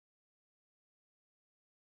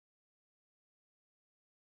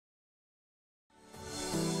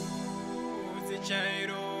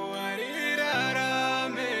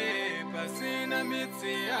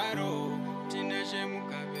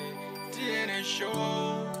tiene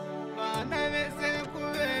show. Vana vese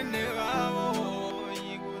kuvene vavo.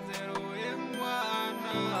 Yikuzero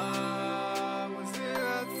emwana.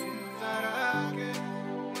 Musira tsinzarake.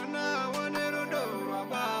 Mwana wane rudo rwa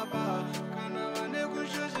baba. Kana wane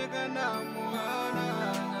kushosheka na muhana.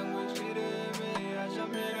 Nangwe shireme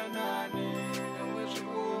achamera nani. Nangwe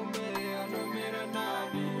shikume anomera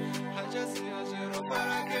nani. Hachasiya zero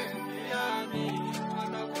parake ndiyani.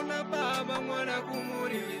 Anakuna baba mwana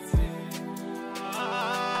kumurizi.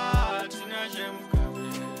 Tina jemkabe.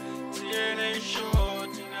 Tiene show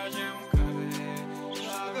tina jemkabe.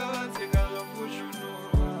 Shaga watsika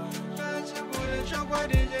lokushunurwa. Chachibule chakwa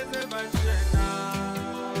dijeze bachena.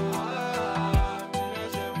 Tina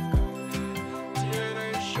jemkabe. Tiene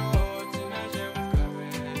show tina jemkabe.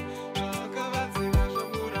 Shaga watsika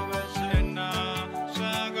shokura bachena.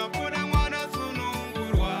 Shaga pure mwana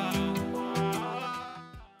sunungurwa.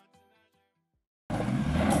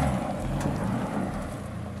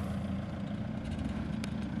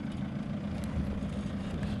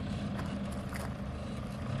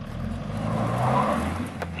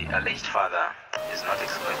 The alleged father is not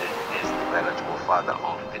excluded as the biological father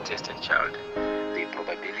of the tested child. The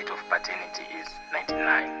probability of paternity is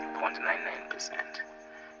 99.99%.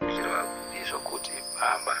 Zvichireva kuti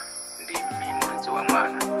baba ndimi muridzi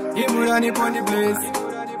wemwana. Imurani Pony Blaze.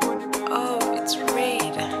 Oh, it's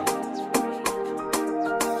Raid.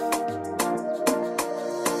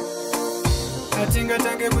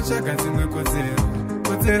 Atingatange kutsvaga dzimwe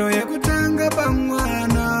kodzero yekutanga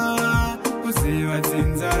pamwana. Kuziva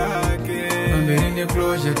dzinza rake. Pamberi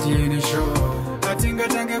neclosure tiene show.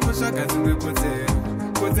 Atingatange kutsvaga dzimwe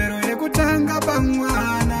kodzero yekutanga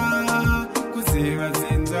pamwana. Kuziva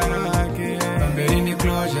dzinza rake. Pamberi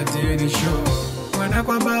neclosure tiene show. Mwana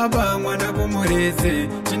kwa baba, mwana kumuridzi.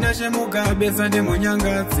 Chinashe mugabe sande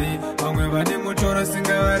munyangadzi. Vamwe vane mutoro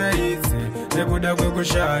singavaraidzi. Nekuda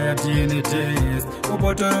kwekushaya tiene test.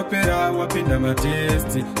 Kubotoropera wapinda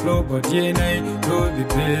matesti. Global DNA, do the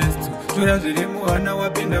best. Zvura zviri muhana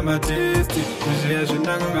wapinda matesti. Kuzviya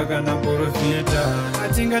zvinanga kana profita.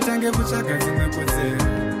 Atingatange kutsvaga dzimwe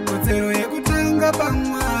kodzero yekutanga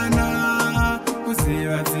pamwana.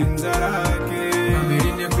 Kuziva dzinza rake.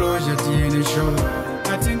 Pamberi neclosure tiene show.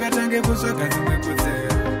 Atingatange kutsvaga dzimwe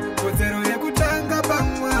kodzero yekutanga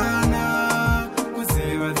pamwana.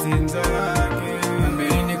 Kuziva dzinza rake.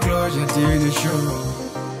 Pamberi neclosure tiene show.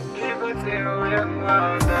 Ikodzero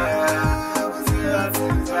yemwana. Kuziva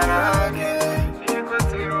dzinza rake.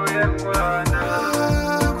 Ikodzero yemwana.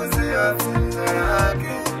 Kuziva dzinza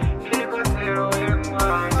rake. Ikodzero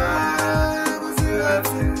yemwana. Kuziva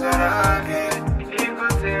dzinza rake.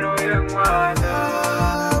 Ikodzero yemwana.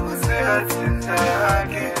 Kuziva dzinza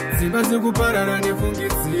rake. Simba dzekuparara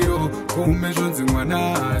nefungidziro. Kuume zvonzi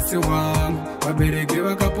mwana asi wangu. Vabereki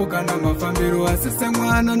vakapokana mafambiro asi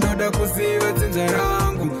semwana ndoda kuziva dzinza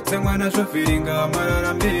rangu. Semwana zvovhiringa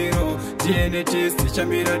mararambiro. DNA test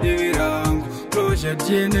chamira divi rangu. Closure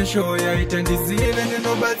tiene show yaita ndizive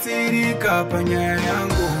ndinobatsirika panyaya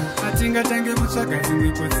yangu. Atingatange kutsvaga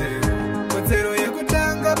dzimwe kodzero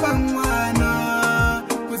yekutanga pamwana.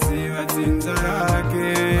 Kuziva dzinza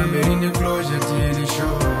rake. Pamberi neclosure tiene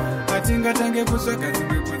show. Atingatange kutsvaga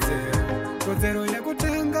dzimwe kodzero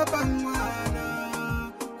yekutanga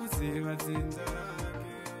pamwana. Kuziva dzinza rake.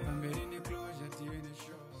 Pamberi neclosure tiene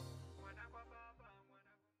show.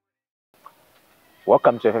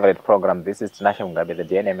 Welcome to your favorite program. This is Tinashe Mugabe, the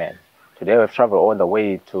DNA man. Today we've traveled all the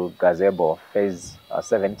way to GAZEBO, phase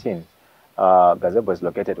 17. GAZEBO is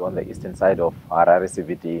located on the eastern side of Harare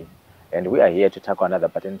CBD, and we are here to tackle another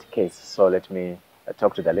paternity case. So let me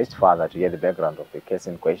talk to the alleged father to hear the background of the case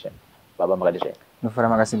in question. Baba Magadishe. Nufara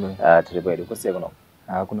Magasimbe. Tribu, kusiegno.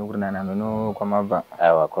 Kuno kurana no kwamaba.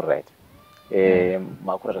 Correct.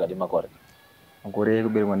 Makura takadi makore. Makore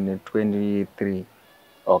kubirwa ni 23.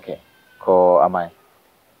 Okay. Ko amai.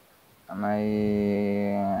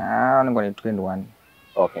 Ngoni 21.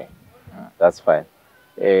 Okay. That's fine.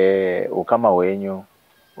 Ukama wenyu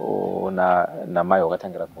na mai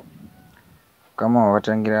wakatangira ku. Kama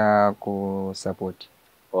wakatangira ku support.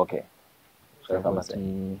 Okay. Kama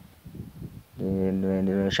sai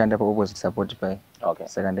shanda pa opposite support pai. Okay.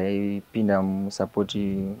 Saka ndaipinda mu support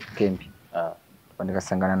camp.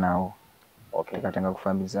 Pandikasangana nawo. Okay. Tikatanga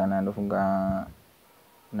kufambisana ndofunga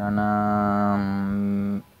nana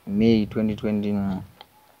May 2020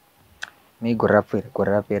 May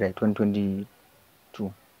gorapera 2022.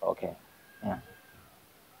 Okay. Yeah.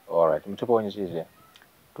 All right. Mtupo wenye chizi?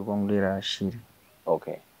 Tupo ngulira shiri.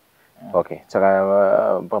 Okay. Yeah. Okay.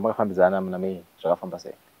 Taka mpaka fambizana na May taka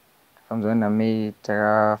fambase. Fambizana na May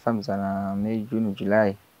taka fambizana May June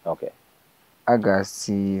July. Okay.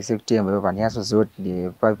 August September pandinyasoziva kuti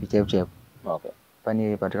papi chaipo Okay.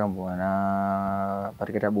 pane patikambowana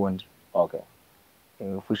patikata bonde Okay.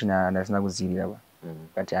 fuchina ndasina kudzivirira pa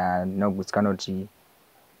but ndinogutsikana kuti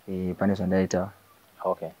pane zvandaita.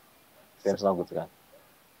 Okay. Sensina kugutsikana.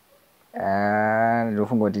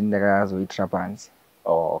 Ndinofunga kuti ndakazoitira Panze.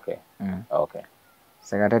 Oh, okay. Okay.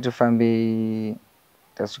 Saka tatifambe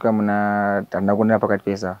tasvika muna tandakona pakati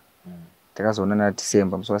pesa. Takazoonana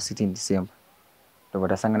December, musi wa 16 December. Ndobva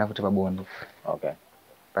tasangana futi pabonde. Okay.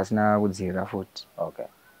 Pasina kudzivirira futi. Okay.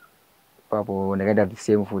 Papo ndakaita the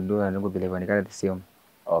same futi ndo ndingobeleva ndikaita the same.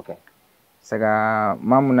 Okay. Saka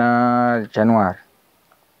mamuna January.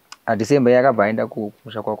 December yakabva aenda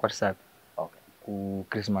kumusha kwa Kwatisapi. Okay. Ku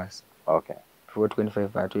Christmas. Okay.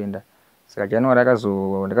 425 atoenda. Saka January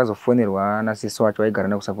ndakazofonerwa nasisi wacho aigara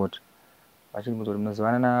nakusupport. Vachimubvunza kuti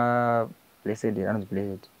munozivana na Blessed, anonzi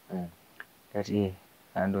Blessed. Ndikati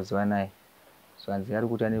andoziva naye. So anzi ari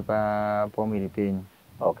kuti ane pamwiri penyu.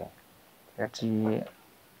 Okay. Ndikati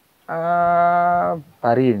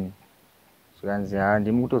parini. So anzi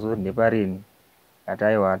ndimi kutozwa kuti ndeparini. Ati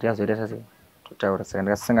aiwa tichazoita sase totaura. Saka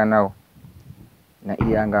ndakasangana nawo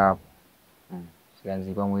naiye anga apo. Saka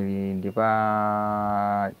anzi pamwiri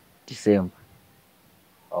ndepa December.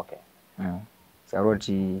 Okay. Saka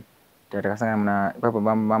roti takasangana muna ipapo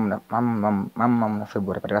muna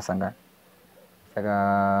February patakasangana.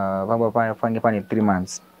 Saka papo pane 3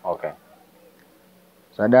 months. Okay.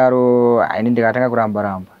 Zvadaro ini ndikatanga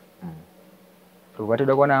kuramba.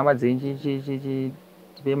 Tobva kuona hama dzenji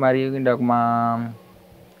tipe mari yekuenda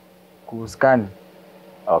kuscan.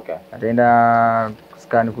 Okay. Ataenda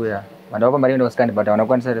kuscan kuya. Vandavapa mari yekuenda kuscan but havana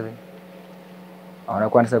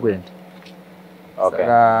kwanisa kuenda. Okay.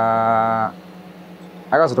 Saka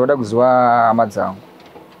akazotoda kuziva hama dzangu.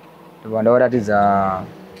 Ndobva ndavaratidza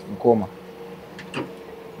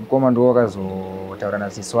mukoma ndiwo akazotaura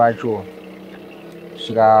nasisi wacho.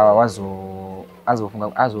 Svika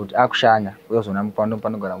azofunga azoti akushanya uyozona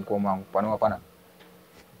panogara mukoma wangu panova pana.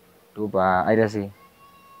 Ndobva aita sei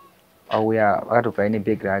auya akatobva ine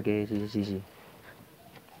bhegi rake chichi.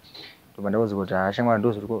 Ndobva ndaudzwa kuti ashamwari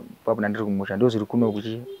ndozviri papo ndandiri kumusha ndozviri kuno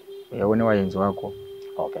kuti yaone waenzi wako.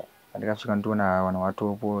 Okay. Ndikasvika ndoona vanhu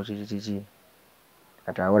vatopo chichi.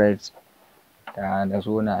 Ndikati alright.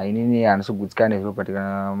 Ndazoona inini handisi kugutsikana izvo but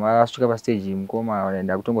kana masvika pastage mukoma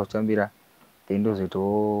ndakutongozvitambira then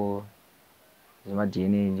ndozoitawo zvema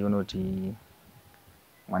DNA ndiona kuti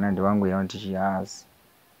mwana ndiwangu yaunoti chihazi.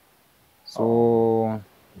 So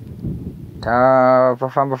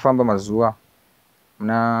tafamba mazuva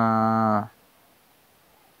muna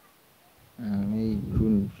May,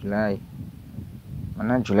 June, July.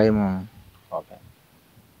 Muna July mo. Okay.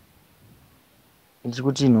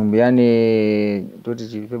 Ndichikuti nhumbi yane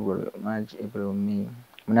toti February, March, April, May.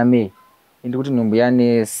 Muna May. Ndikuti nhumbi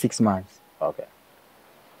yane 6 months. Okay.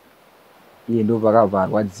 Iye ndo vakabva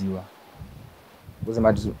arwadziwa.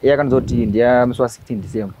 Kuzimati iye akanzoti ndiya musi wa 16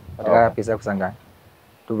 December. Patakapesa kusangana.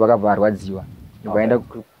 Ndo vakabva arwadziwa. Ndikaenda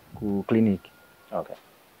ku clinic. Okay.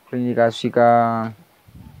 Clinic asvika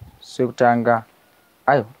sekutanga.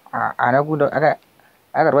 Ayo ana kunda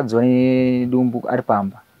akarwadziwa nedumbu ari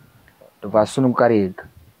pamba. Ndobva asununguka rega.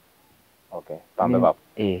 Okay. Pamba papo.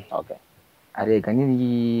 Okay. Arega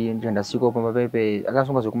nini ndandasvika pamba pepe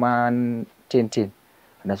akasunga zvekuma 10.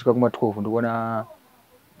 Ndasvika kuma 12 ndikuona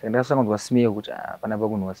ndakasangwa smell kuti panapa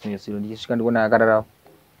kunhu smell siro ndichisvika ndikuona akarara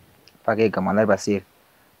pakega mwana ari paseri.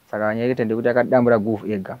 Saka nyaya yake ndekuti akadambura guvu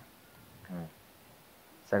ega.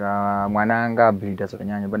 Saka mwana anga bleed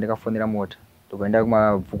zvakanyanya pandikafonera mota. Ndikaenda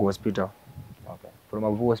kuMabvuku hospital. Okay. From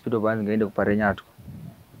Mabvuku hospital panzi ngaende kuParenyatwa.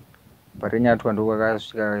 Parenyatwa ndo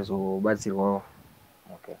kwakasvika zobatsirwa.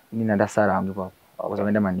 Okay. Nini ndasara hangu papo.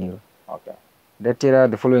 Kuzoenda Manheru. Okay. Ndatera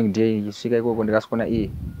the following day ndichisvika ikoko ndikasvika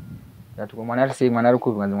iye. Ndati mwana ari sei mwana ari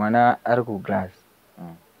kubva nzi mwana ari ku glass.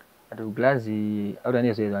 Ati ku glass auda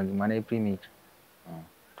nezvo nzi mwana premature.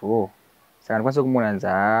 To. Saka ndikwanisa kumuona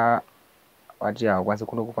nza wati hakwanisa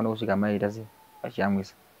kunofanira kusvika mai tasi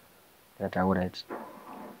vachiyamwisa. Ndikati alright.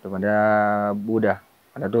 Ndobva ndabuda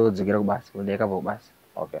ndatodzokera kubasa ndaikabva kubasa.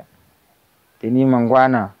 Okay. Then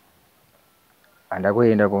mangwana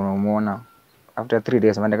andakuenda kunomuona. After 3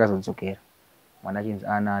 days mandakazodzokera. Mwana achinzi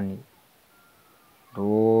anani.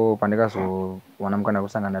 Ndo pandikazowana mukana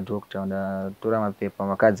kusangana na doctor ndatora mapepa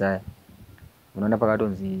makadzi aya. Munoona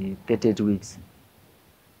pakatonzi 38 weeks.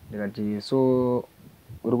 Ndikati so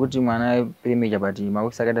uri kuti mwana premature but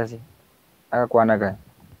mawikisi akaita sei akakwana kai.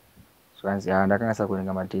 Zvanzi ndakanasa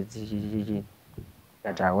kuerenga madates chichi.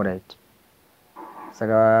 Ndikati alright.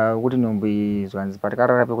 Saka kuti nhumbi zvanzi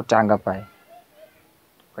patikarara pekutanga paya.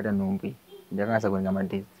 Kwata nhumbi ndakanasa kuerenga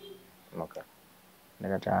madates. Okay.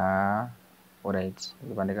 ndakati alright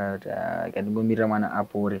ndipo ndakati ndingomirira mwana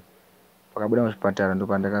apore. Pakabuda muchipatara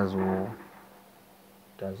ndipo ndakazotazi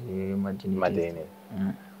Madeni.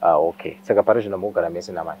 Okay. Saka pari zvino mugara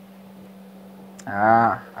mese namai?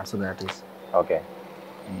 Atisogara tese. Okay.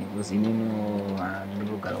 Because inini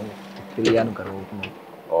ndinogara 3 anogara kuno.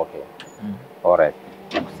 Okay. Alright.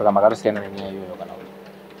 Saka makarosiyana nenyaya iyoyo kana kuti?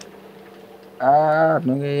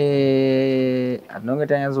 Tinonge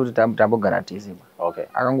tanyatsa kuti tambogara tese. Okay.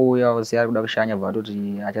 Akangouya si ari kuda kushanya bva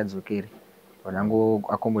atoti achadzokere. Vanango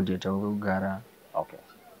accommodate kugara. Okay.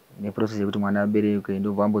 Neprocess yekuti mwana abereke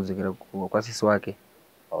ndobva ambodzokera kwasisi wake.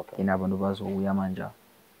 Okay. Inapa ndopazouya manja.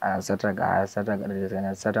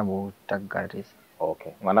 Asatambogara tese.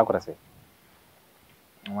 Okay. Mwana akura sei?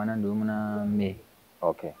 Mwana ndiwe muna Mbeu.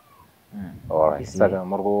 Okay. Alright. Saka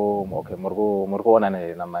muri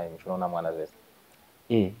kuonana namai muchinoona mwana zvese?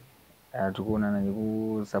 Tikuonana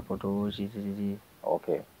nekusapotawo chititi.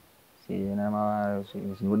 Okay.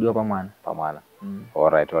 Zvinodiwa pamwana.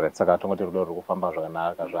 Alright. Saka tongoti rudo ruri kufamba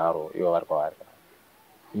zvakanaka zvaro ivo vari kwavari?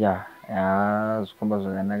 Zvifamba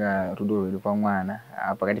zvakanaka rudo rwedu pamwana.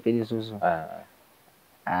 Pakati pedu isusu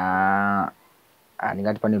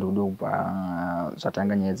handingati pane rudo kubva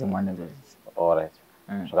zvatanga nyaya dzemwana idzodzo. Alright.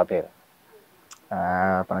 Zvakapera?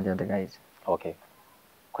 Pana chandakaita. Okay.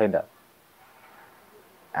 Kwenda?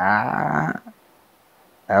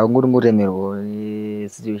 Ngoremerwa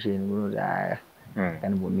situation kunoti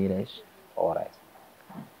kanimbomira izvi. Alright.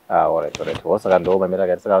 Alright. Wosaka ndomamira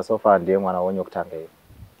kati saka so far ndiye mwana wenyu wekutanga iye?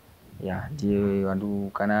 Ndiye wangu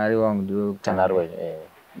kana ari wangu ndiye wekutanga. Kana ari wenyu?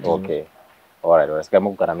 Okay. Alright. Saka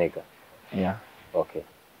mukugara mega? Okay.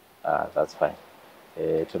 That's fine.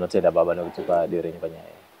 Tinotenda baba nekutipa diri nyanya.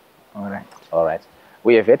 Alright.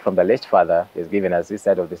 We have heard from the alleged father. He's given us this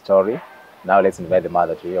side of the story. Now let's invite the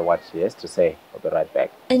mother to hear what she has to say. We'll be right back.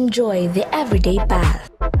 Enjoy the everyday bath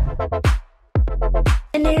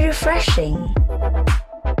in a refreshing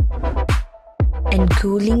and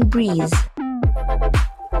cooling breeze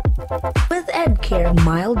with EdCare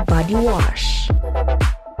Mild Body Wash.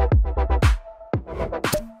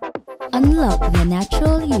 Unlock the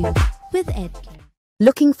natural you with EdCare.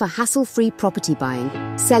 Looking for hassle-free property buying,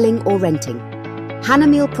 selling or renting?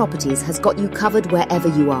 Hannamiel Properties has got you covered wherever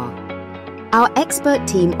you are. Our expert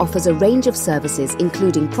team offers a range of services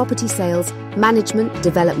including property sales, management,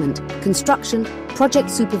 development, construction, project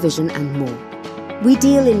supervision and more. We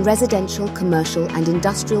deal in residential, commercial and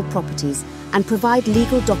industrial properties and provide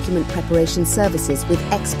legal document preparation services with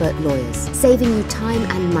expert lawyers, saving you time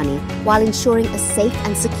and money while ensuring a safe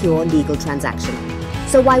and secure legal transaction.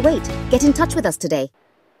 So why wait? Get in touch with us today.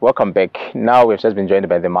 Welcome back. Now we've just been joined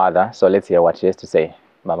by the mother, so let's hear what she has to say.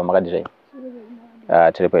 Mama Makadijai.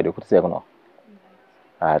 Tiripo edu kuti sei kuno?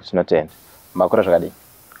 Tinotenda. Makura zvakadii?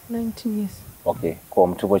 19 years. Okay. Ko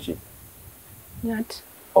mutupo chi? Nyati.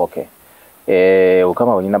 Okay.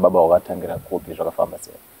 Ukama hwenyu nababa wakatangira kupi zvakafamba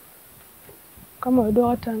sei? Ukama hwedu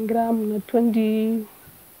wakatangira muna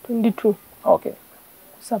 2022. Okay.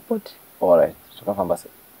 Support. Alright. Zvakafamba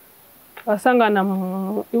sei? Wasangana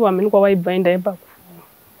iwamini kwawaibva ndaipa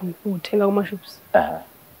kutenga kumashops.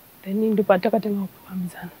 Then ndipo takatenga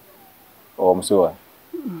kupambidzana. Musiwa?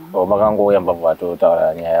 Makangouya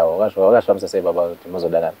vatotaura nyaya yavo. Wakazvifambisa sei baba kuti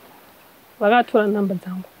muzodanana? Vakatora namba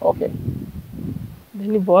dzangu. Okay.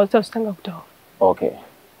 Then ibva vasitanga kutaura. Okay.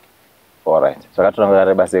 Alright. Zvakatora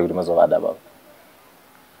reba sei kuti muzovada baba?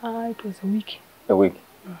 It was a week. A week?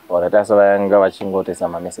 Alright. Asi vanga vachingotesa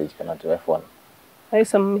mamessage kana kuti vaifona?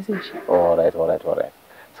 Vaisa mamessage. Alright.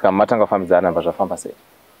 Saka matanga kufambidzana zvafamba sei?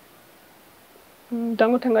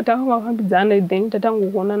 Tangotanga takafambidzana, then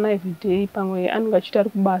tatangoonana everyday pamwe anenge achiti ari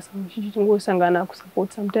kubasa tichingosangana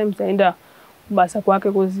kusupport. Sometimes aenda kubasa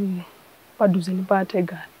kwake kozi padhuze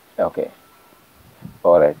nepataigara. Okay.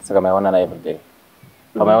 Alright. Saka maionana everyday?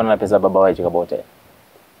 Pamaionana pesa baba vaichika bota?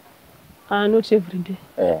 Not everyday.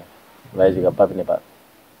 Vaichika papi nepapi?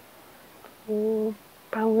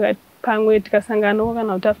 Pamwe tikasangana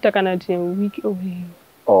kana kuti after kana kuti week away.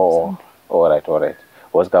 Alright.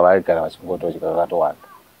 Wasika vaigara vachingotochika kakatowanda.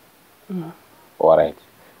 Alright.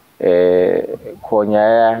 Ko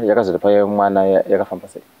nyaya yakazotipa yemwana yakafamba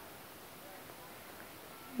sei?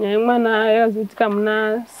 Nyaya yemwana yakazoitika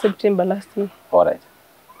muna September last year. Alright.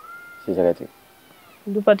 Chii chakaitika?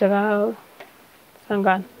 Ndipo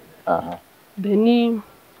takasangana. Then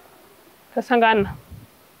tasangana.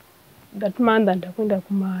 That month ndakwenda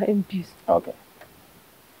kuma MPs. Okay.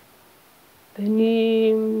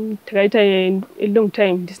 Then takaita a long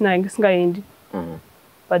time ndisingaendi.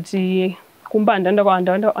 But kumba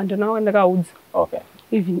ndakaudza. Okay.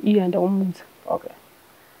 Even iye ndaumudza. Okay.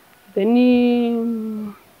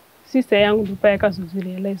 Then sister yangu ndipo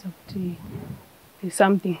yakazozirealize kuti there's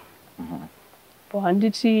something. But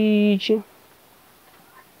handiti ichi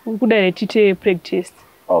ukudaire tite practice.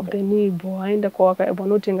 Then bo aenda kwa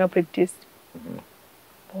bonotenga practice.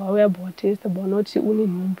 Bo we bo test bo not uni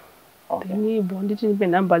number. Then bo nditi nipe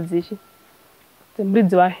number dzichi.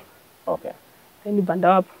 Dzembridzi wae. Then banda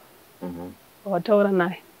wapo. Wataura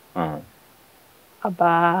naye.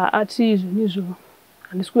 Aba ati izvo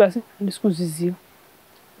handisikuziziva.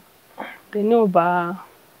 Then oba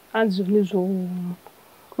anzi izvo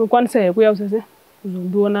unokwanisa here kuya usese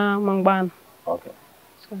uzondiona mangwana.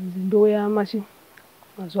 Skanzi ndoya machi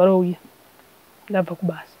mazuva rouya ndabva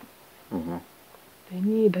kubasa.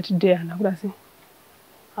 Then that day anakuda se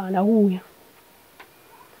anakuuya.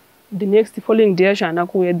 The next following day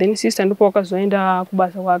anakuuya. Then sister ndipo wakazoenda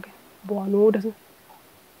kubasa kwake. Bo anoda se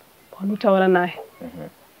anotaura naye.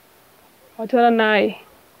 Wataura naye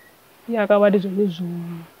yakabati zvonizvo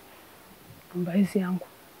mbaisi yangu.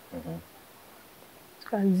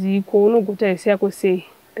 Skanzi ko unogota isi yako sei.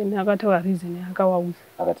 Then akataura reason yakawauza.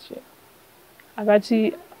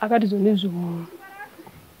 Akati zvonizvo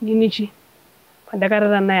ninichi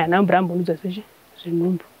pandakarara naye anambrambonudzwa zveshe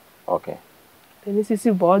zvinumbu. Then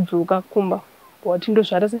sisi bwadzoka kumba bwati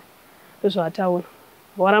ndozvata se ndozvataura.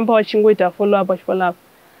 Waramba wachingoita follow up.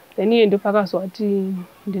 Then iye ndopakazoti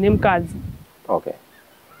ndine mukadzi.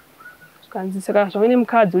 Skanzi saka zvamene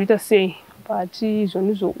mukadzi uita sei but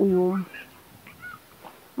zvonizvo uyu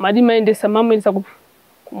madi maendesa mamuendesa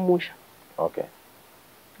kumusha.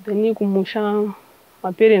 Then kumusha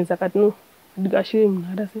maparents akati no ndikashiri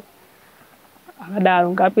munhu adase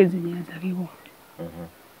akadaro ngapedze nyaya dzakewo.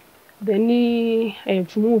 Then I have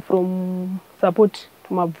to move from support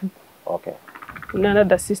to mabhuku.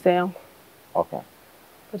 Another sister yangu.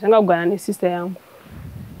 Patanga kugara nesister yangu.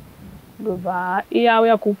 Ndobva iye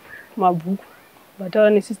auya kumabhuku. Vataura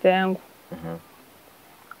nesister yangu.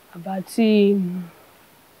 Abati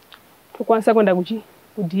tokwanisa kuenda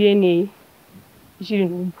kuDNA ichiri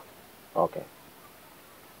nhumbu.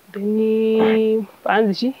 Then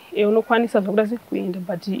Panze unokwanisa zvakuda se kuenda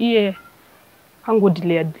but iye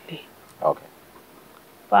angodelay.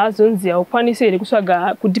 Pazonzi haukwanisi here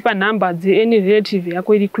kutsvaga kutipa nhamba dzeani relative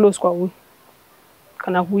yako iri close kwauri.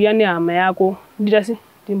 Kana kuuya nehama yako ndita se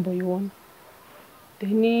ndimboiona.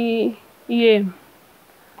 Then iye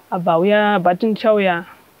abva uya but ndichauya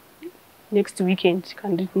next weekend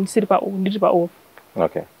kandi ndiri paoff.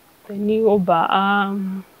 Then obva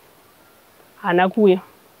hana kuuya.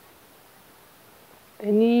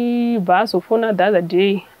 Then bhaazofona the other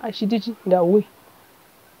day achiti ndauya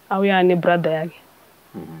auya nebrother yake.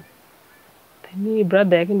 Then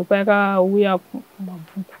brother yake ndipo yakauya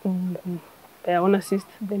kumabhuku payaona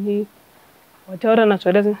sister. Then wataurana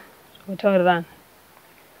zvakataurirana.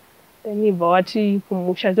 Then vawati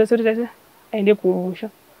kumusha dzose tese aende kumusha.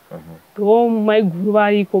 Ndo maiguru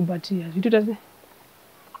variko but hazvitoita se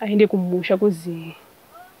aende kumusha kuzi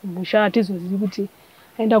kumusha atizozivi kuti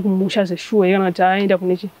aenda kumusha zveshuwa kana kuti aenda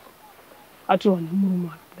kunechi atorwa nemurume.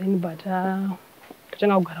 Then but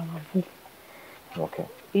tatanga kugara mabhuku.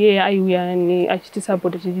 Iye aiuya achiti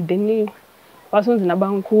support achiti then vasonzi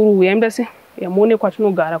nabamukuru uyaenda se yamuone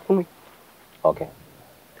kwatinogara kuno.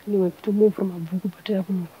 Anyway to move from mabhuku pataya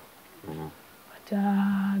kuno.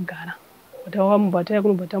 Patagara. Pataya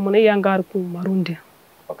kuno patamona iye anga ari kumaronde.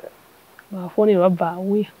 Vafonera vabva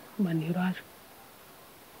auya manheru acho.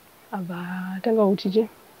 Abva atanga kutichi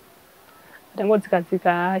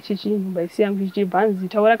atangotsika chichi mbaisi yangu chichi Panze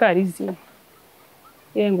taura karizini.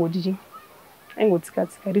 Iye aingotichi aingotsika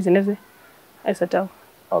reason ese aisataura.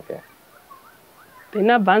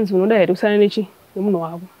 Then Panze unoda here kusana nechi nemunhu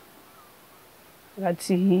wako.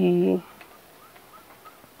 Akati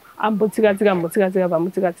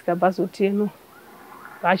ambotsika bazoti eno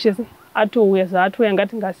vachese atouya zaatoya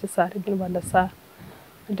ngati ngasisari ndinobva ndasara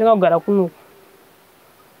ndinga kugara kunoku.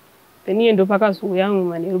 Then iye ndopakazouya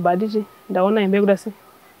manheru batichi ndaona imba yekuda se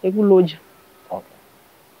yekuloja.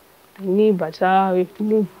 Then but have to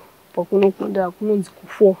move pakunoku kunonzi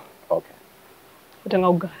ku4.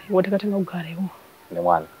 Watanga kugara iwo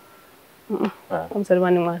nemwana. Amusari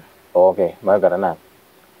vane mwana. Magara nani?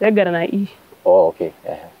 Ndagara naye.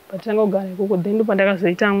 Patanga kugara ikoko then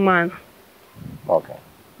ndopandakazoita mwana.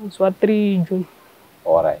 Musi wa3 June.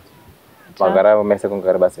 Magara mese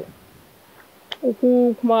kungara basi?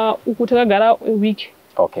 Uku takagara a week.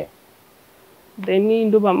 Then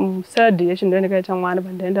ndopa Saturday yacho ndakaita mwana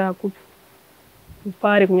pandaenda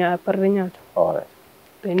kupare kunyapare nyata.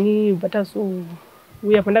 Then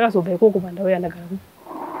batazouya pandakazobva ikoko pandauya ndagara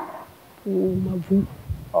kumabvuku.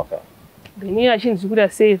 Then achinzikuta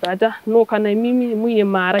save ata no kana mimi muine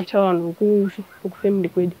mara chavanhu ku family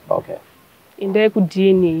kwedu. Okay. Ende ku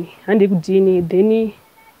DNA, hande ku DNA then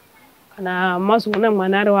kana mazona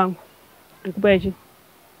mwana ari wangu. Ndikupa ichi.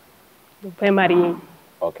 Ndikupa mari.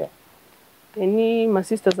 Okay. Then my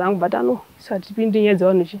sisters zangu but ano satipindi nyedza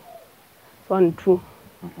wanichi. 1 2.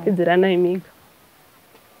 Pedzerana imika.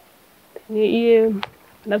 Iye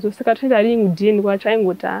ndazosika tenda ringu DNA kwa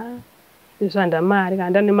chaingota. Zvanda mari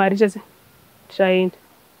kanda ne mari chese. Chainda.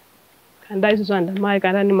 Kanda isu zvanda mari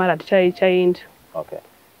kanda ne mari chainda. Okay.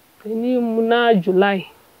 Then muna July.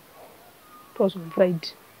 It was on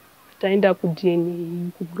Friday. Taenda ku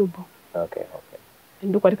DNA ku global. Okay.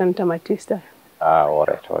 Ndiko kanita matesta. All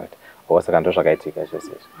right. Wasa kanto zvakaitika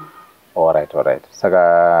zvese. All right.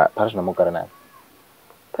 Saka pari zvinomugara naye.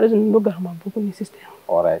 Pari zvinogara mabhuku ne sister.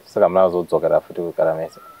 All right. Saka munazodzokera futi kugara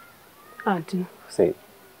mese. Ati. Sei.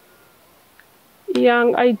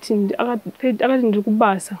 Yang akati ndiri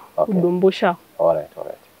kubasa kudombosha. All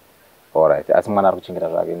right. Asi mwana ari kuchengeta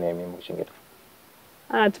zvake nemi mukuchengeta.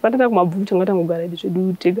 Tipatata kumabhuku tangata kugara idi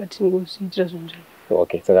zvedu tega tingozviitira zvinhu.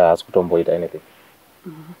 Okay. Saka hasi kutomboita anything.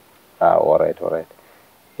 All right.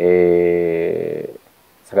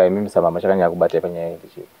 Saka imi mama chakanyanya kubata panyaya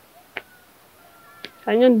ndichi.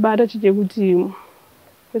 Anyandibata chite kuti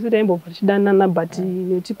kwese taimbobva tichidanana but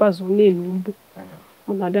netipa zone nhumbu.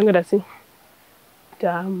 Munhu atangada sei.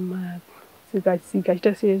 Sika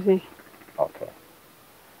chita sei. Okay.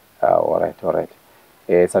 All right.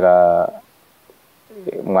 Saka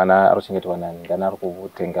mwana arochengetwa nani? Ndana ari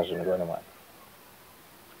kutenga zvinhu nemwana.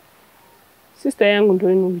 Sister yangu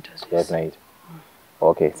ndo inoita zvese. Yatinoita.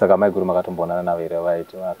 Okay. Saka mai guru makatomboonana navo here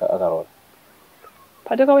vaiti akarora.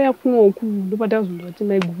 Patakauya kunoku ndopatazonzwa kuti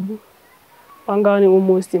mai guru vanga vane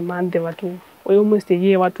almost a month almost a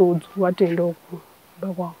year watoenda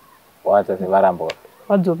kumba kwavo. Watase varamba.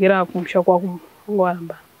 Wadzokera kumusha kwako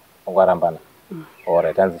warambana. All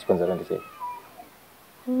right. Hanzi chikonzero ndichei.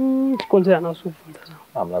 Chikonzero anazobvunza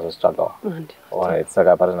zvangu. Munazosvagawo. All right.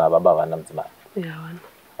 Saka parina baba vana mudzimai. Vana.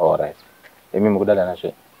 All right. Imi mukudanana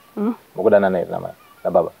zvei? Mukudanana here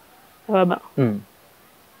nababa? Baba.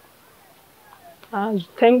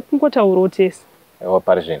 Kungotaurawo tese.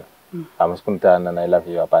 Pari zvino. Hamusi kunotana I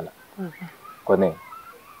love you hapana. Kone.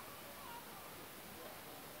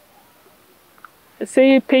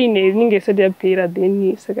 Sei pain inenge isati yapera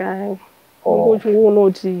then saka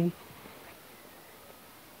unoti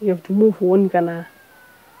you have to move on kana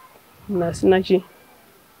nasina chi.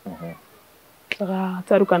 Saka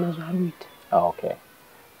tsarukana zvaruita. Okay.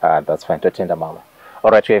 That's fine. Totenda mama.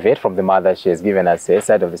 All right, we have heard from the mother. She has given us a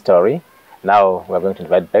side of the story. Now we're going to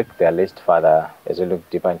invite back the alleged father as we look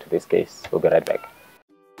deeper into this case. We'll be right back.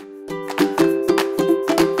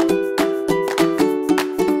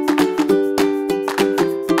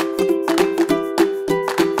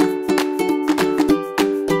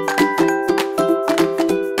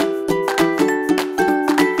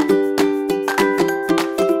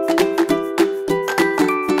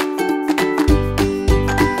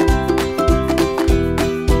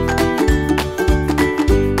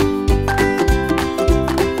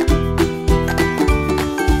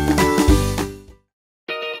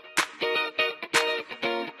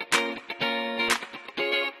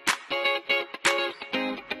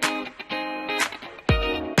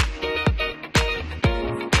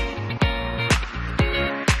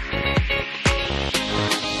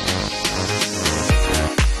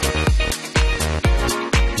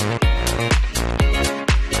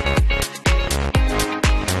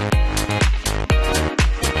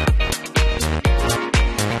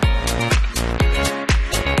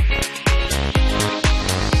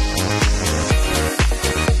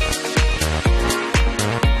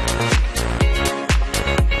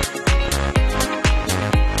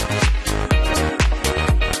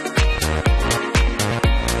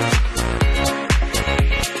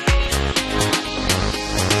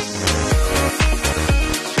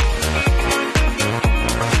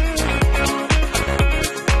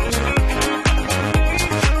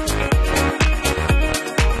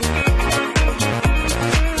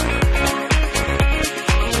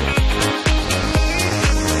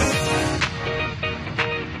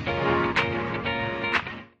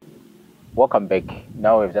 Welcome back.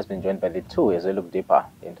 Now we've just been joined by the two as we look deeper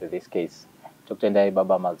into this case. Tokutendai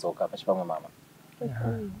baba Madzoka pachipamwe mama.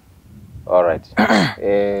 All right.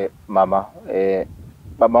 Mama,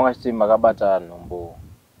 baba wangati makabata nhumbu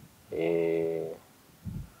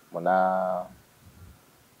muna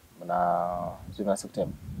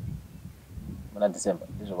September. Muna December.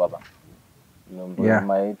 Ndizvo baba. Nhumbu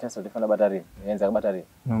maitesa tifana batari. Yenza kubatari.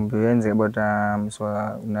 Nhumbu yenza kubata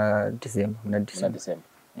muswa una December. December.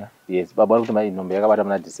 Yes, baba kuti mai nombe yakabata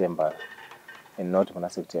muna December and not muna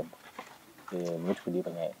September. Muti kudi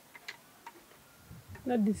panyaya.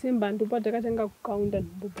 Na December ndipo takatanga kukaunda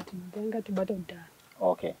nombe but ndanga tibata kudhara.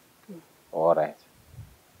 Okay. All right.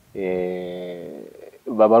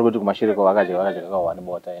 Baba kuti kumashiriko vakajeka kawani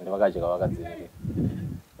bota ende vakajeka vakadziviri.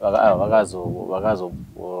 Vakazo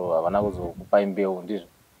havana kuzokupa mbeu ndizvo.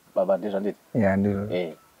 Baba ndizvo nditi? Yeah,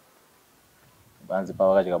 ndizvo. Panze pa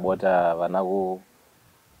vakajeka bota vana ku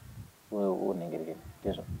unengereke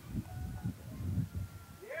ndizvo.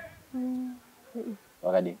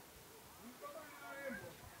 Vakadi.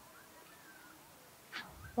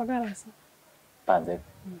 Vakarasa. Panze.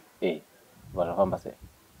 Vazvafamba sei?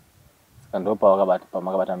 Saka ndopa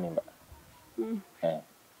pamakabata mimba.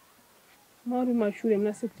 Mauri mashure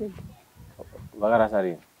muna September. Vakarasa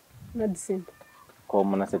rini? Muna December. Ko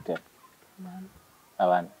muna September?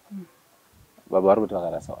 Avana. Baba vari kuti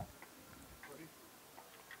vakarasa wani.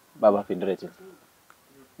 Baba pindure chete.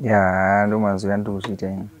 Ya, ndo mazuva ndikuchiita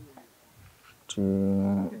ini. Kuti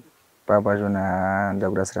papa chona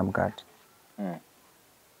ndakurasira mukati.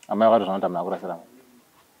 Amai vakatozvana kuti amuna kurasira mukati.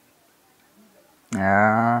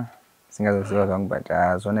 Singazoziva zvangu but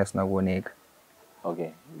zvona zvisina kuoneka. Okay,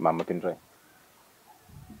 mama pindure.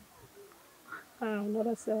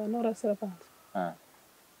 Unorasira panze.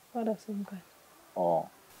 Varasira mukati. Oh.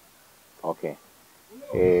 Okay.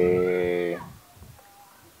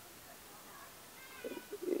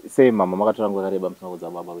 Sei mama makatora nguva yakareba musina kuudza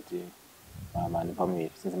baba kuti mama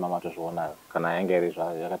ndipamuviri since mama atozviona kana yange iri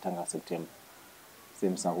yakatanga September. Sei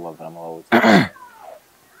musina kuvabvira mavaudza.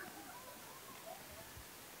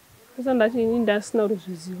 Sasa ndachini ndasina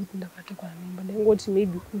kuzviziva kuti ndakatekwa mimba ndangoti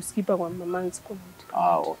maybe kuskipa kwamamanzi komoti.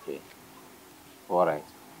 Okay. All right.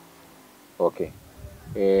 Okay.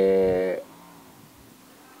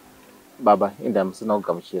 Baba inda musina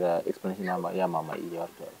kugamuchira explanation ya mama iyi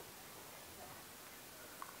vari kutaura.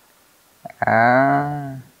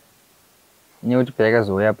 Nyekuti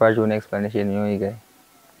payakazouya pacho une explanation yoika.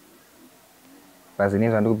 Basi ini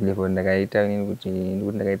zvandikubelieve kuti ndakaita inini kuti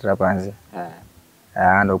ndakaitira Panze.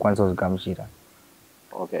 Ndokwanisa kuzvigamuchira.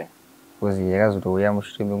 Okay. Because yakazotouya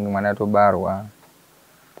mushure memwe mwana atobarwa.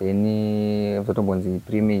 Then zotombonzi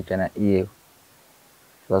premature na iye.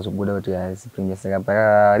 Zvazobuda kuti haisi premature saka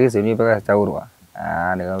pareason iyo pakataurwa.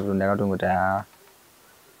 Ndakatongoti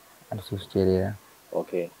handisozviteerera.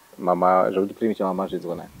 Okay. Mama zvokuti premature mama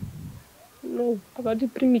zvinzwa naye. No, pakati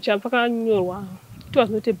premature pakanyorwa. It was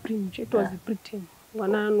not a premature, it was a preterm.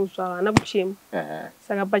 Mwana anozva haana kuchema.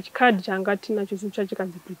 Saka pachikadhi changa tinacho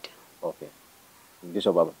chachikanzi preterm. Okay.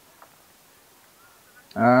 Ndizvo baba.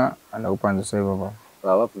 Ndakupanzisei baba.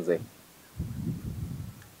 Baba Panze.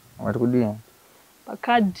 Wati kudini?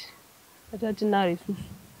 Pakadhi atatinaro isusu.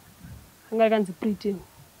 Anga ikanzi preterm.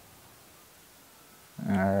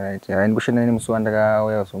 Alright. Ndikushanda nini musi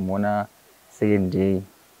wandakauya kuzomuona second day.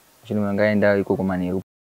 Zvino wangaenda ikoko Manheru.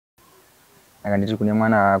 Akanditi kune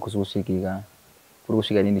mwana akusi kusvikika. Kuri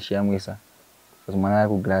kusvika nini ndishiyamwisa. Kuti mwana ari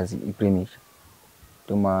kuglazi ipremature.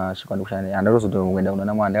 Toma chikwandikushanda. Handarozotoenda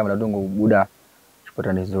kunoona mwana ndakamba ndatongobuda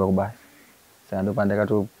chipota ndizoka kubasa. Saka ndo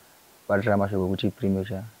pandakatobatira mashoko kuti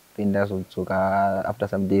premature. Then ndazodzoka after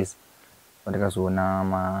some days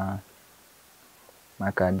pandakazoona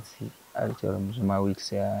macards arichero muzvima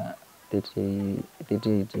weeks ya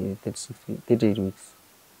 38 weeks.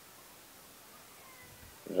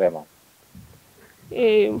 Rema.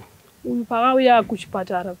 Uyu pakauya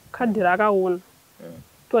kuchipatara kadhi raakaona.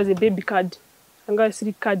 It was a baby card. Anga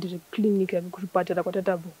isiri kadhi reclinic kuchipatara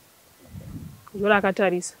kwatatabva. Ndoro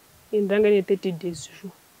akatarisa. Ndanga ine 30 days zvisho.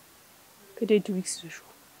 38 weeks zvisho.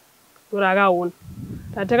 Ndoro akaona.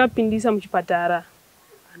 Tatakapindisa muchipatara.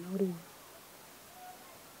 Hana uri.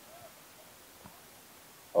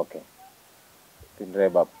 Okay. Pindure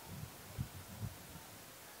baba.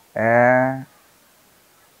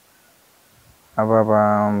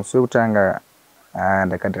 Apa musi wekutanga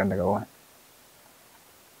ndakadhira ndakaona.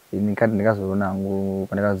 Ini kadhi ndakazoona hangu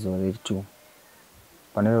pandakazoona chitu.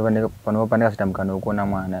 Pano pandakazoita mukana wekuona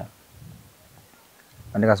mwana.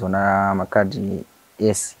 Pandakazoona makadhi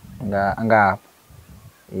yes anga apa.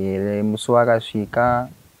 Musi wakasvika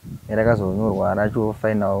rakazonyorwa racho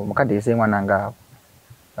final makadhi ese mwana anga apa.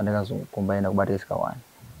 Pandakazokombaina kubata isikawani.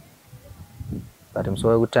 But musi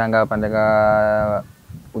wekutanga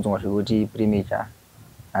udzongwa zvekuti premature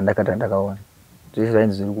handakadhira ndakaona. Zvese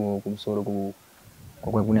zvainzi zviri kumusoro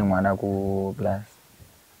kune mwana kuclass.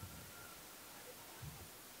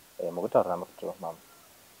 Mukutaura namutoro mama.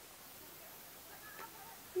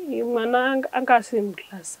 Mwana anga asiri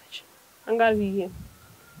muglass acho. Anga ari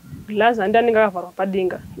glass handi anenge akavharwa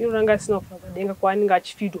padenga. Iro ranga asina kuvharwa padenga kwaanenge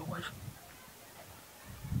achifidwa kwacho.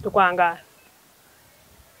 ndokwanga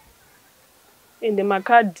ende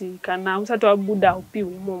makadhi kana usati wabuda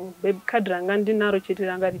upiwe imomo baby card ranga ndinaro chete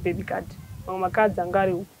ranga ri baby card mamwe makadhi anga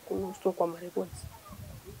ari kunostokwa marecords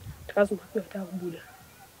takazomapiwa takubuda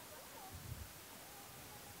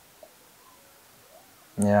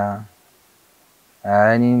ya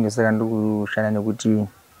yani ndosaka ndikushanda nekuti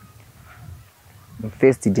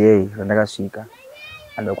first day randakasvika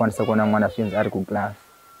andokwanisa kuona mwana finzi ari kuclass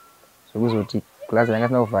zvokuzoti class yanga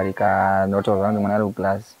isina kuvharika ndotaurwa kunge mwana ari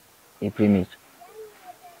kuclass eprimary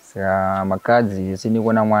saka makadzi sini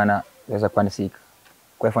kuona mwana zvasakwanisika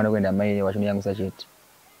kwaifanira kuenda mai wachimuyamwisa chete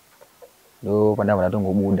ndo pandabva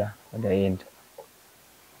ndatongobuda pandaenda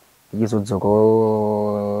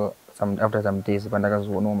ndichizodzoko after some days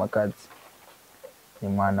pandakazoonawo makadzi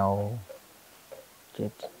nemwanawo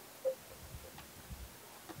chete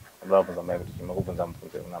ndabvunza mai kuti chimakubvunza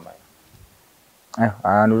mubvunzo kuna mai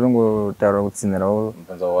ndotongotaura kutsinirawo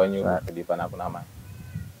mubvunzo wanyu kudi pana kuna mai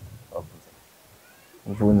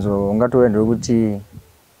mubvunzo ungatova ndewekuti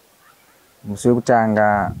musi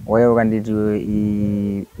wekutanga waiva wakanditi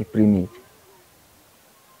iprimary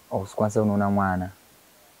ausikwanisa kunoona mwana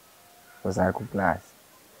because ari kuclass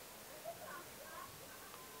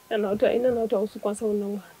ina nauti ausikwanisa kunoona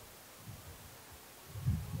mwana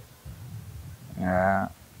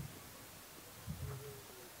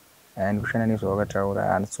ndikushanda nezvawakataura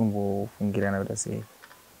handisumbofungira nakuita sei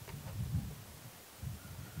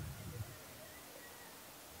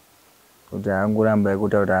kuti angoramba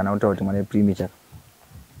ekutaura hana kutaura kuti mwana eprimary chaka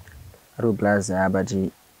ari kuclass but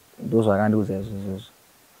ndozvakandiudza izvozvo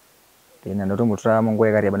then ndotombotora munguva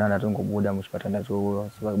yakareba ndatongobuda muchipatara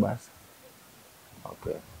ndatoziva kubasa.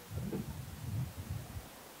 Okay.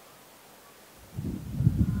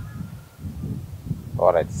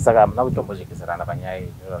 Alright, saka mna kutombojekeserana panyaya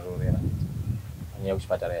zvazvorera panyaya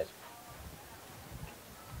kuchipatara yacho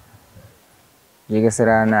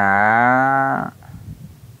jekeserana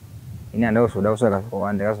ini handakuzoda kusvaka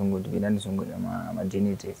zvakawanda ndakazongoti pinda ndizongoita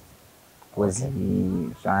ma-DNA test because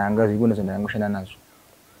zvanga zvikuno zvandangoshanda nazvo.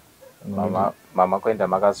 Mama kuenda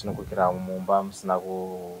makasunungukira mumba musina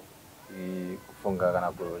kufunga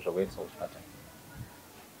kana zvokuendesa kuchipatara?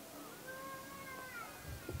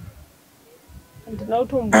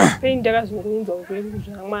 ndinautombopeini ndakazongoinza kuti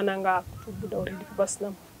mwana anga akutobuda already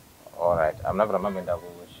pasina. Alright, amuna mamenda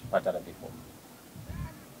kuchipatara before?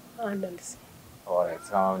 Ndandisi. Alright,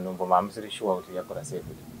 saka nombo mamusiri sure kuti yakura sei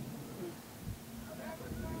kuti?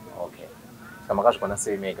 Okay. Saka makazvikona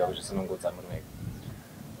sei mega kuzvisunungudza muri mega?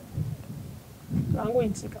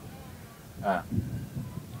 Angoitika.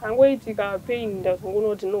 Angoitika pain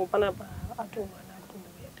ndazongonoti no panapa atomwana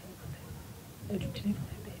kutomboya tani.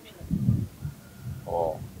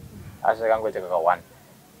 Oh. Asha kangoitika ka 1.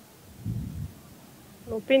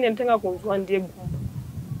 No pain nditenga kunzwa ndiye gumba.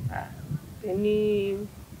 Then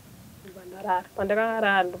bandarara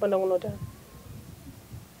pandakarara ndopanda kunota.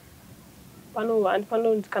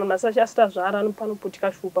 Pano kana masashi asitazvara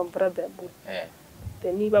anoputika shupa mbrother yabu.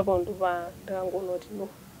 Then ipapo ndopa ndakangonoti no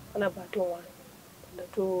panapa atomwana.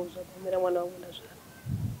 Ndatozvabvumira mwana wangu ndazvara.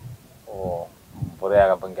 Oh, mvura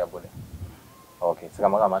yakabvangira bude. Okay, saka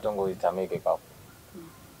makamatongoita mege ipapo.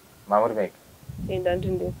 Mamuri mege?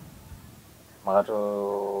 Ndandinde.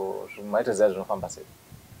 Maitoziva zvinofamba sei?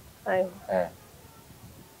 Aiwa.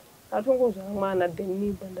 Atongozvara mwana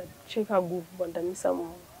then ndacheka guvhu ndamisa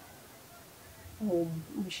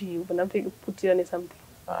muchiyu ndaputira nesomething.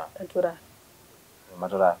 Ndatorara.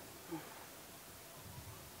 Matorara?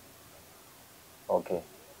 Okay.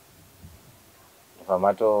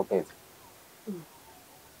 Pamatopedza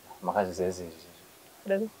makazviziva sei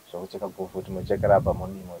zvokucheka guvhu kuti muchekera apa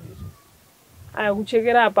mudimo izvi?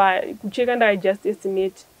 Kuchekera apa kucheka ndai just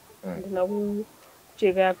estimate ndina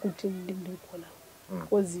kucheka kuti ndikona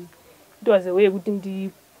because it was a way kuti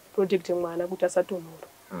ndi project mwana kuti asatonhora.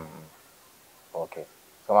 Okay,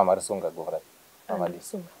 so mama risunga guvhu racho? Mama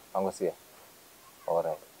risunga mangosiya.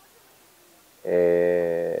 Alright.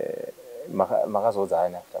 Makazoudza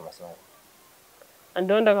hani after masunga?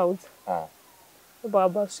 Andoo ndakaudza.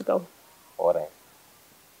 Baba svikawo. Alright.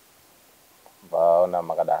 Baona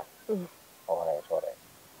makadaro. Alright.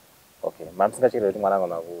 Okay, mamusingachikirira kuti mwana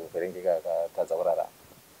anogona kuvherengeka akatadza kurarama?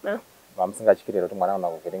 Mamusingachikirira kuti mwana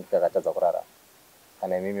anogona kuvherengeka akatadza kurarama?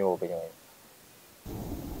 Kana imimiwo upenyu hwenyu?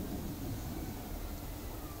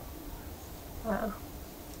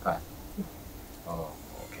 Oh,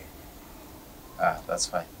 okay. That's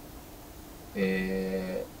fine.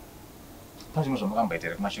 Pane zvimwe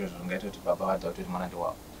zvamukamboitira kumashure zvingaita kuti baba vadza kuti mwana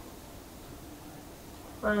ndiwavo?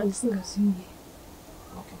 Ndisingazivi.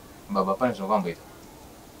 Okay. Baba pane zvamakamboita?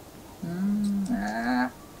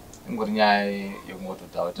 ngori nyaya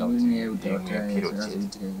yekungototauta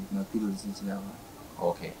mapiriodzi ichirava.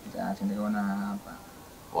 Okay. Chandakaona apa.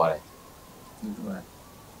 Alright.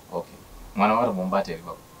 Okay. Mwana wari mumbata iri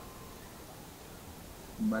baba?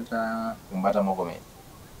 Kumbata makomeni?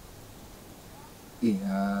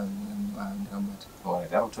 Ndikambata.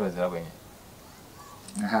 Alright, akutowedzera kwenye?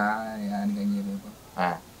 Ndikanyerepa.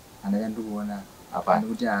 Andakandikuona. Apa?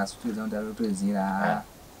 Ndikuti asutudza kuti arikutowedzera.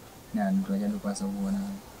 Nantu achandokwanisa kuona.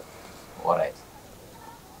 Alright.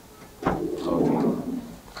 Okay.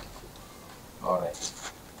 Alright.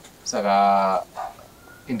 Saka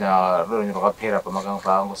inda rwendo rwakapera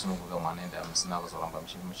paangosununguka mwana enda musina kuzoramba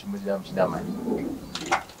muchidamani.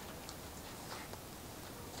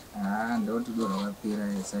 Ndoti doro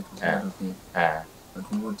rakapera isati kutopera.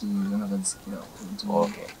 Patungoti zona zvadzikira.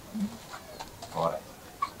 Okay. Alright.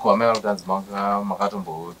 Kwamera kutanzi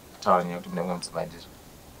makatombotaura nyaya kuti mune mumwe mudzimai ndizvo?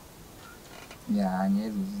 Nyaya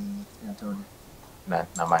idzi dzakataura.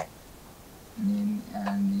 Namai?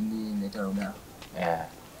 Ndini ndaitaura kudaro.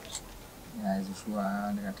 Izvoshuwa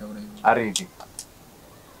ndakataura izvo. Aripi?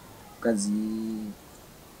 Mukadzi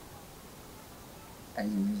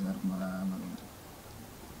aizvizvi ari kumara maronda.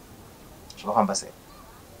 Zvakafamba sei?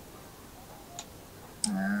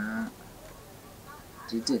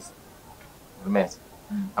 Tritesi. Rumeze?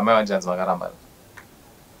 Amai vanjanzi vakaramba?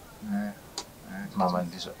 Mama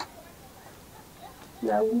ndizvo?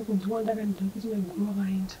 Ndakukudziwa ndakandira kuti neguma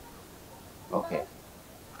vakaenda. Okay.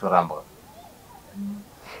 Kutorambwa?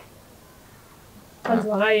 Panze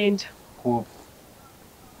vakaenda. Kupi?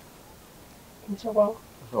 Kumusha kwavo.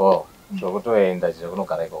 Oh, zvokutoenda chiro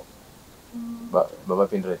kunogara ikoko. Baba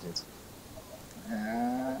pindura chinzi?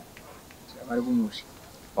 Vari kumusha.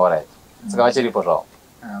 Alright. Saka vachiripo zvavo?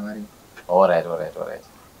 Vari. Alright.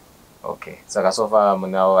 Okay. Saka sofa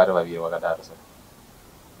munavo vari vaviri vakadaro so?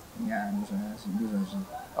 Ndizvozvi.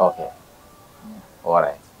 Okay.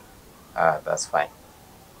 Alright. That's fine.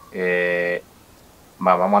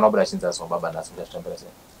 Mama mwana wabuda chinzi azwa baba nhasi kuti achitambira sei?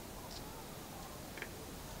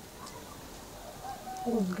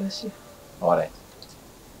 Ngashira. Alright.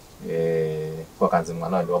 Kwakanzi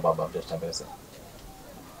mwana wandi wababa kuti achitambira sei?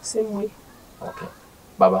 Same way. Okay.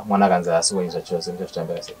 Baba mwana akanzi asi wenyu zvachose kuti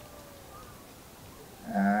achitambira sei?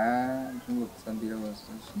 Ndingokufambira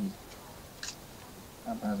wasozviri.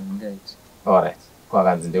 Apa zvingaiti. Alright.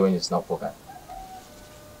 Kwakanzi ndewenyu zvisina kupokana?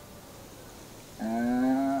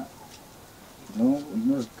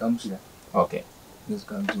 Ndinozvikamuchira. Okay.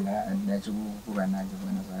 Ndinozvikamuchira ndachikupuka nacho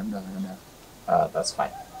kana zvakabuda zvakadaro. That's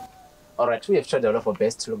fine. Alright, we have tried our level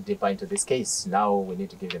best to look deeper into this case. Now we need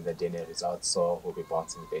to give them the DNA results, so we'll be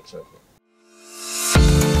bouncing back shortly.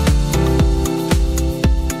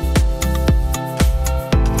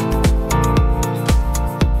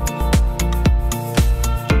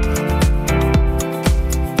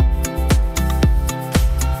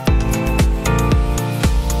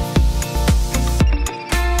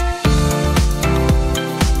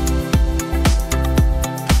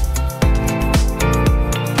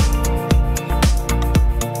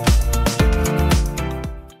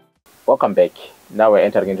 Welcome back. Now we're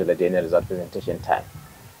entering into the DNA result presentation time.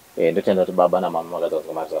 Ndotenda kuti baba namama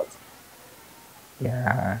makadzadzwa marizalts.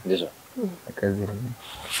 Ndizvo? Akazira.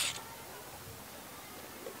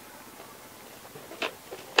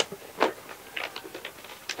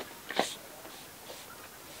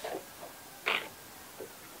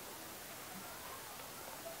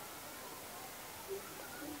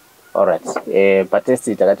 Alright.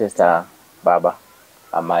 Patesti takatesta baba,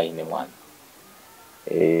 amai nemwana.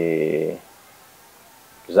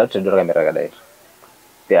 Result rakamira rakadai.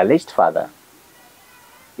 The alleged father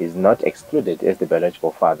is not excluded as the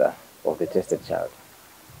biological father of the tested child.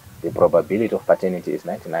 The probability of paternity is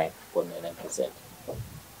 99.99%.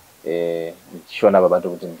 Shona baba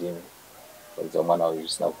kuti ndimi kuridza mwana uyu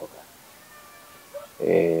zvisina kupokana.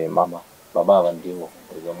 Mama, baba ava ndivo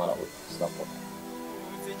kuridza mwana uyu zvisina kupokana.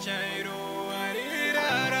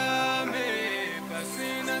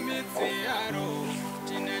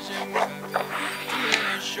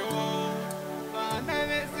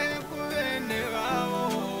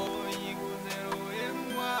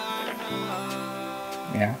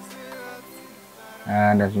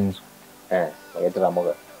 Ndazvinzwa. Makaitira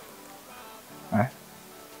moka.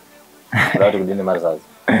 Kuti kudini marizazi?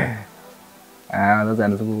 Those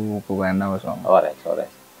handisi kupokana nawo zvangu. Alright.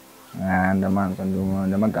 Ndamanzwa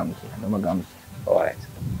ndamagamuchira. Alright.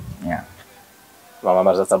 Yeah. Mama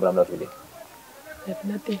marizazi abura muda kudini? I have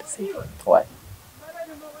nothing to say. Why?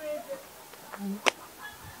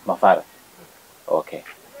 Mafara? Okay.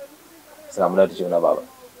 Saka muda kuti chiuna baba?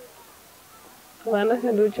 Havana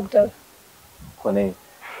kandi uchikutaura. Konei?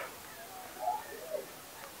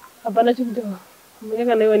 Hapana chikutaura.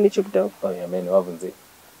 Munyaka naiwe ni chikutaura. Oh, yeah, mimi wabunzi.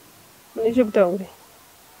 Ni chikutaura.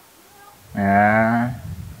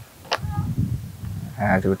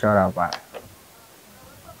 Chikutaura hapana.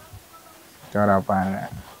 Chikutaura hapana.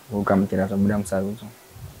 Ukamtira sabuda msaruzo.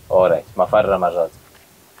 Alright, mafarira mazvazi.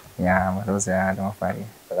 Yeah, mazozi ata mafarira.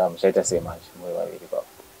 Saka mushaita sei manje muri vaviri baba?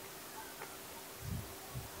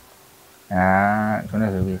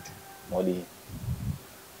 Tuna zvekuita. Modi.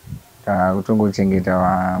 Kutongochengeta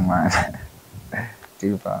wa mwana.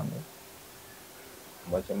 Tiri pamwe.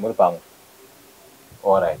 Muri pamwe.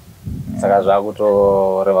 Alright. Saka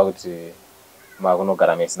zvakutoreva kuti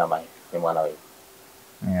makunogara mesi namai nemwana wenyu.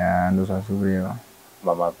 Ndozvazvirewa.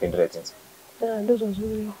 Mama penduratinzi.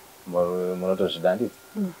 Ndozvazvirewa. Munotozvida nditi?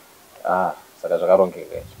 Saka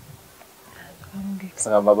zvakarongeka izvo.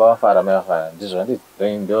 Saka baba vafara mai vafara ndizvo nditi?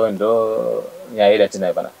 Ndo nyaya yedu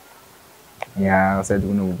yatinayo pana. Usati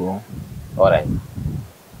kunokugowa. Alright.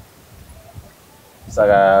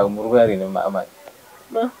 Saka muri kuya rini amai?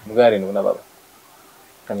 Muri kuya rini kuna baba?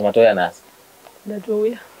 Kana matouya nhasi?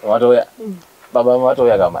 Ndatouya. Matouya? Baba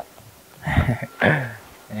matouya kamai?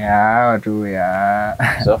 Watouya.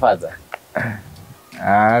 Zvofadza?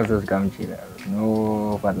 Zozvikamuchira.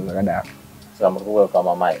 Zvinofadza zvakadaro. Saka muri kuuya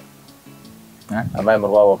kwamamai? Amai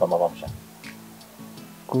muri kuvawo pama pamusha?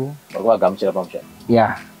 Muri kuvagamuchira pamusha?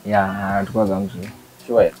 Tikuvagamuchira.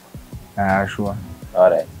 Sure here? Sure.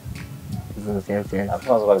 Alright. Yes.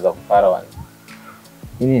 Hafunazokwanisa kufara wani?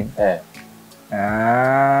 Inini?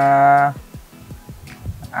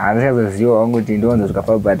 Handikazoziva wangu kuti ndonzo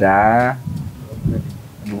zvikafa but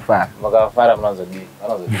ndikufara. Makafara munanzodii?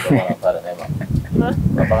 Vanozodii pamanafara naimama?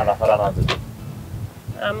 Pamanafara vanozodii?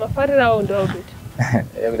 Mafarira awo ndo akuita.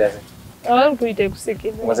 Yekudasi? Avari kuita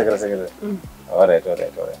ekusekera. Musekera.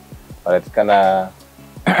 Alright. Kana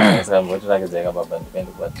saka mbotirakidza baba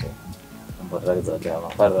ndipendi kwati. Mbotirakidza kuti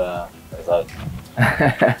mafarira zauti.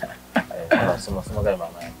 Simukai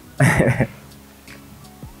mama.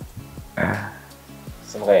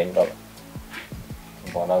 Simukai baba.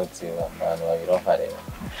 Mbona kuti vanhu vaviri vafarira.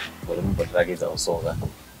 Ngori mumbotirakidza usoka.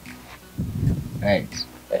 Right.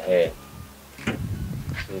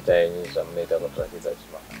 Chiitai zvamunoita kutirakidza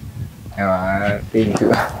chimaka. Thank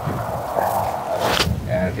you.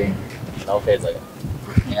 Thank you. Naupedza ka?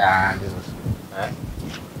 Ndizvo.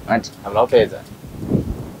 What? Naupedza?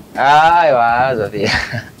 Zvapera.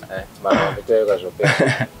 Mama mitoyo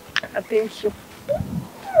kwazvopedza. Thank you.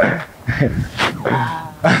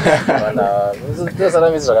 Tosara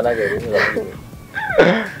misi zvakanaka here?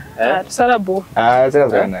 Tosara bo. Tosara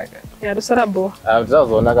zvakanaka. Tosara bo.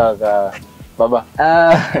 Tisazoona kaka baba.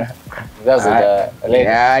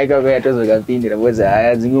 Ikako yatozokapindira because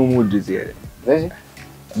haya dzimwe mudu dziya.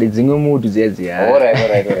 Dzimwe mudu dziya.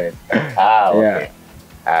 Alright. Okay.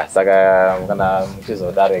 Saka kana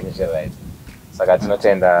muchizodaro right. Saka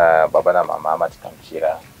tinotenda baba namama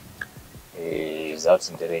matikamuchira.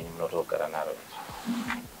 Zauti nderenyu munotogara naro.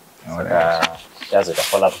 Saka chazoita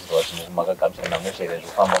follow up kuti makagamuchira namusha here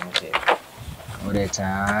zvofamba musha here.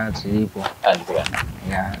 Tiripo.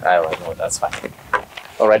 No, that's fine.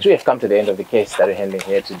 Alright, we have come to the end of the case that we're handling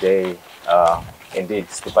here today. Indeed,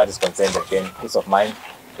 the parties concerned have gained peace of mind,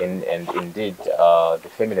 and indeed, the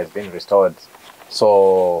family has been restored.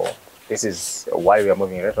 So this is why we are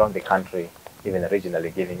moving right around the country, even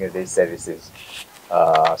regionally, giving you these services,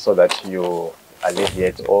 so that you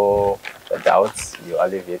alleviate all the doubts, you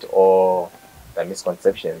alleviate all the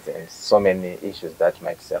misconceptions and so many issues that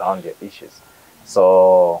might surround your issues.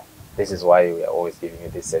 So this is why we are always giving you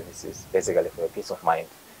these services, basically for your peace of mind.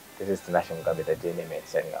 This is Ndakarasira, the DNA man,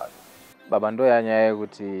 signing out. Baba ndo nyaya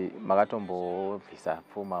yekuti makatombobvisa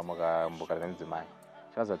pfuma mukambogara nemudzimai.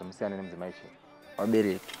 Chakazoti musiyane nemudzimai chii?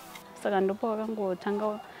 Wabereki. Saka ndipo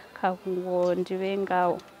wakangotanga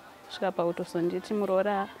kakungondivengawo kusvika pakutozonditi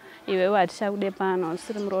muroora iwewe hatichakude pano,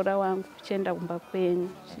 usiri muroora wangu, uchienda kumba kwenyu.